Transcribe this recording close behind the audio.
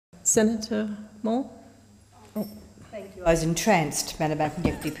Senator Moore? Thank you. I was entranced, Madam Acting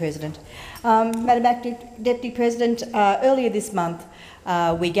Deputy President. Madam Acting Deputy President, earlier this month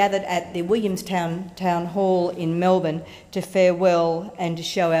we gathered at the Williamstown Town Hall in Melbourne to farewell and to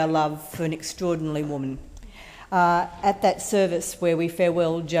show our love for an extraordinary woman. At that service where we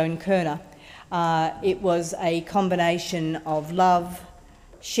farewelled Joan Kirner, it was a combination of love,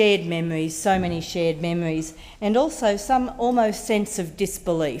 shared memories, so many shared memories, and also some almost sense of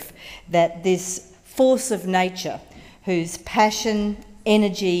disbelief that this force of nature, whose passion,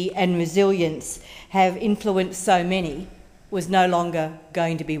 energy and resilience have influenced so many, was no longer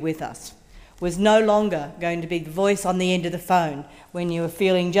going to be with us, was no longer going to be the voice on the end of the phone when you were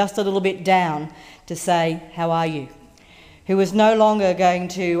feeling just a little bit down to say, "How are you?" Who was no longer going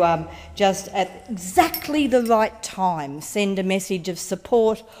to just at exactly the right time send a message of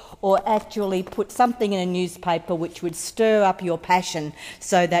support or actually put something in a newspaper which would stir up your passion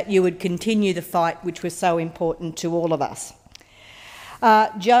so that you would continue the fight which was so important to all of us.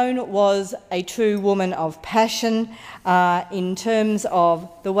 Joan was a true woman of passion in terms of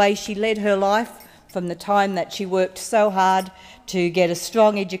the way she led her life from the time that she worked so hard to get a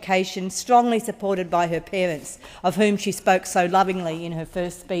strong education, strongly supported by her parents, of whom she spoke so lovingly in her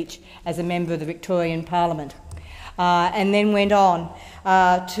first speech as a member of the Victorian Parliament, and then went on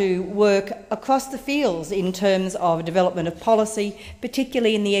to work across the fields in terms of development of policy,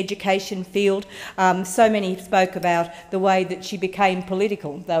 particularly in the education field. So many spoke about the way that she became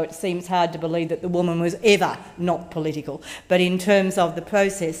political, though it seems hard to believe that the woman was ever not political, but in terms of the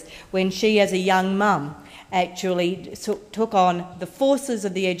process, when she as a young mum actually took on the forces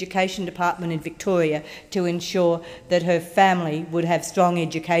of the Education Department in Victoria to ensure that her family would have strong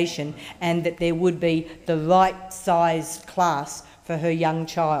education and that there would be the right-sized class for her young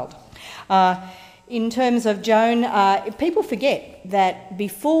child. In terms of Joan, people forget that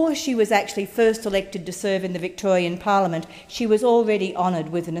before she was actually first elected to serve in the Victorian Parliament, she was already honoured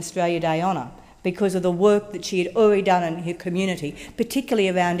with an Australia Day honour because of the work that she had already done in her community, particularly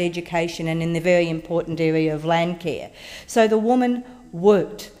around education and in the very important area of land care. So the woman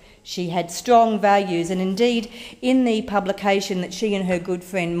worked. She had strong values, and indeed in the publication that she and her good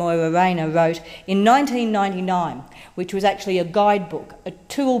friend Moira Rayner wrote in 1999, which was actually a guidebook, a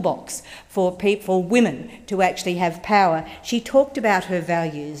toolbox for women to actually have power, she talked about her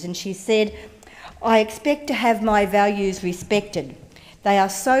values and she said, "I expect to have my values respected. They are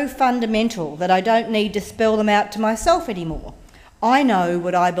so fundamental that I don't need to spell them out to myself anymore. I know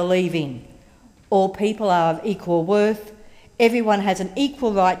what I believe in. All people are of equal worth. Everyone has an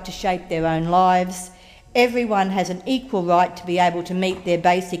equal right to shape their own lives. Everyone has an equal right to be able to meet their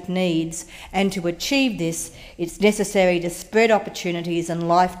basic needs, and to achieve this, it's necessary to spread opportunities and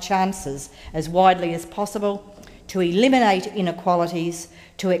life chances as widely as possible, to eliminate inequalities,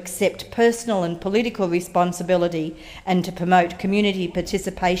 to accept personal and political responsibility, and to promote community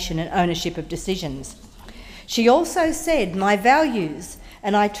participation and ownership of decisions." She also said, "My values,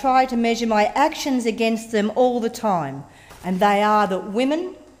 and I try to measure my actions against them all the time, and they are that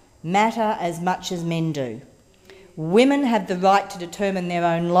women matter as much as men do. Women have the right to determine their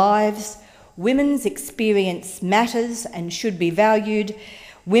own lives. Women's experience matters and should be valued.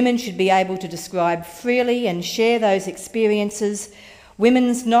 Women should be able to describe freely and share those experiences.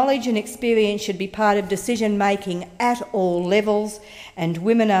 Women's knowledge and experience should be part of decision-making at all levels, and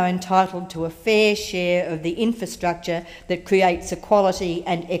women are entitled to a fair share of the infrastructure that creates equality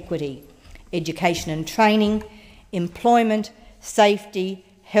and equity: education and training, employment, safety,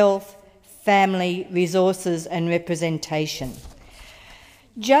 health, family, resources and representation."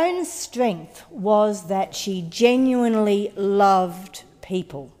 Joan's strength was that she genuinely loved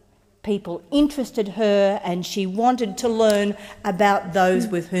people. People interested her and she wanted to learn about those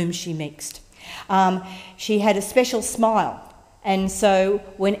with whom she mixed. She had a special smile, and so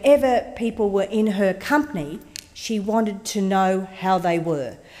whenever people were in her company, she wanted to know how they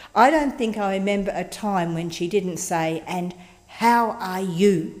were. I don't think I remember a time when she didn't say, "And how are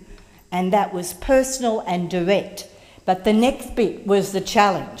you?" And that was personal and direct. But the next bit was the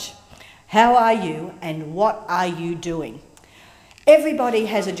challenge. How are you and what are you doing? Everybody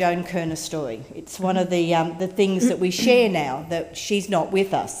has a Joan Kirner story. It's one of the things that we share now, that she's not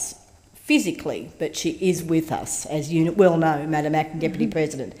with us physically, but she is with us, as you well know, Madam Acting Deputy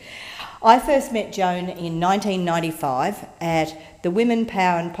President. I first met Joan in 1995 at the Women,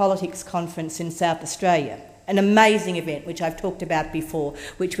 Power and Politics Conference in South Australia, an amazing event which I've talked about before,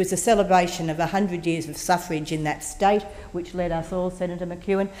 which was a celebration of 100 years of suffrage in that state, which led us all, Senator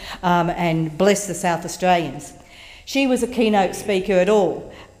McEwen, and bless the South Australians. She was a keynote speaker at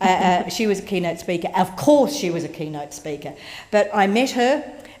all. She was a keynote speaker. Of course she was a keynote speaker. But I met her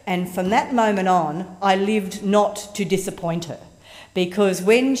and from that moment on, I lived not to disappoint her, because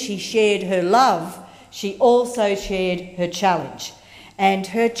when she shared her love, she also shared her challenge. And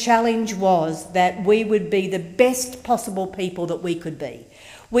her challenge was that we would be the best possible people that we could be.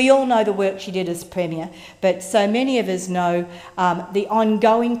 We all know the work she did as Premier, but so many of us know the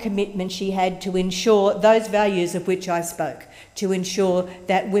ongoing commitment she had to ensure those values of which I spoke, to ensure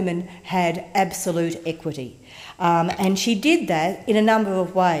that women had absolute equity. And she did that in a number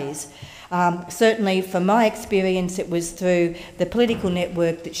of ways. Certainly from my experience, it was through the political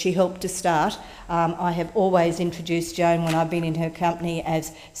network that she helped to start. I have always introduced Joan when I've been in her company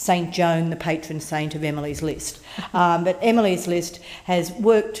as Saint Joan, the patron saint of Emily's List. But Emily's List has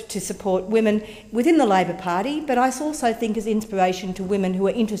worked to support women within the Labor Party, but I also think as inspiration to women who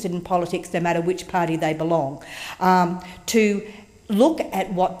are interested in politics, no matter which party they belong, to look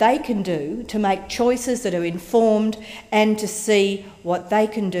at what they can do to make choices that are informed and to see what they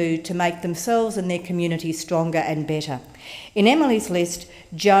can do to make themselves and their communities stronger and better. In Emily's List,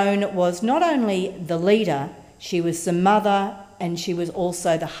 Joan was not only the leader, she was the mother, and she was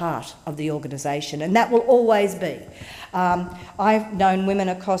also the heart of the organisation, and that will always be. I've known women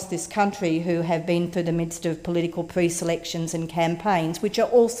across this country who have been through the midst of political pre-selections and campaigns, which are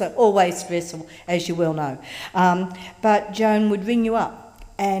also always stressful, as you well know. But Joan would ring you up,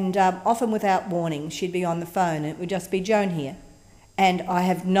 and often without warning, she'd be on the phone, and it would just be Joan here. And I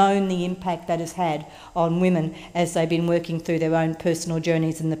have known the impact that has had on women as they've been working through their own personal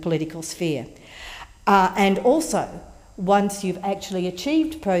journeys in the political sphere. And also, once you've actually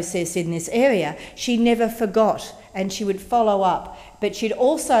achieved process in this area, she never forgot, and she would follow up, but she'd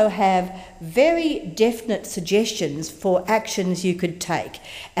also have very definite suggestions for actions you could take,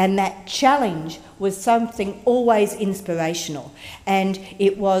 and that challenge was something always inspirational, and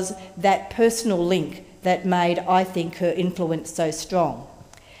it was that personal link that made, I think, her influence so strong.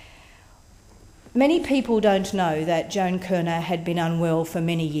 Many people don't know that Joan Kirner had been unwell for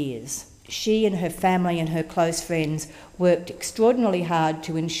many years. She and her family and her close friends worked extraordinarily hard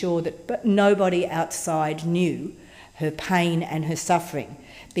to ensure that nobody outside knew her pain and her suffering,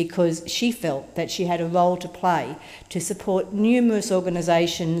 because she felt that she had a role to play to support numerous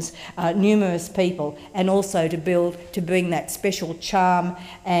organisations, numerous people, and also to bring that special charm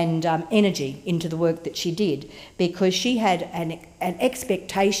and energy into the work that she did, because she had an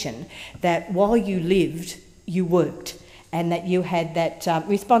expectation that while you lived, you worked, and that you had that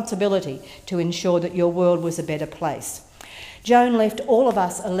responsibility to ensure that your world was a better place. Joan left all of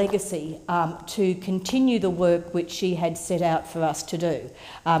us a legacy to continue the work which she had set out for us to do.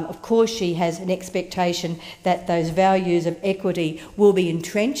 Of course, she has an expectation that those values of equity will be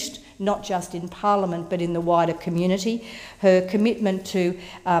entrenched, not just in Parliament but in the wider community. Her commitment to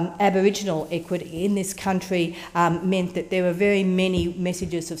Aboriginal equity in this country meant that there were very many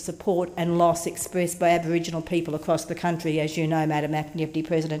messages of support and loss expressed by Aboriginal people across the country, as you know, Madam Acting Deputy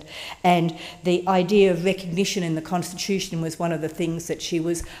President, and the idea of recognition in the Constitution was one of the things that she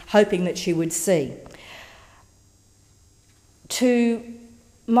was hoping that she would see. To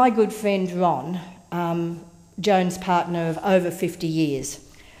my good friend Ron, Joan's partner of over 50 years,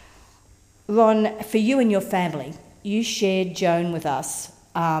 Ron, for you and your family, you shared Joan with us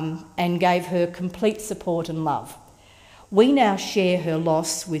and gave her complete support and love. We now share her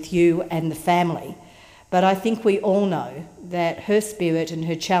loss with you and the family, but I think we all know that her spirit and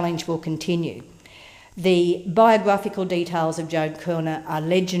her challenge will continue. The biographical details of Joan Kirner are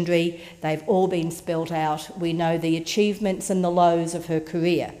legendary. They've all been spelt out. We know the achievements and the lows of her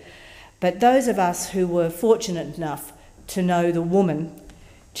career. But those of us who were fortunate enough to know the woman,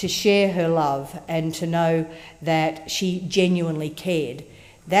 to share her love and to know that she genuinely cared,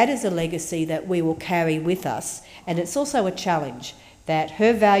 that is a legacy that we will carry with us. And it's also a challenge that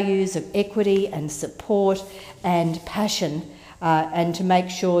her values of equity and support and passion and to make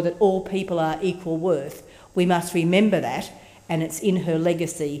sure that all people are equal worth, we must remember that, and it's in her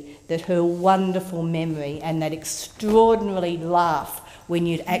legacy that her wonderful memory and that extraordinarily laugh when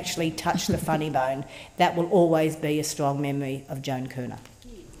you'd actually touch the funny bone, that will always be a strong memory of Joan Kirner.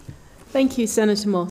 Thank you, Senator Moore.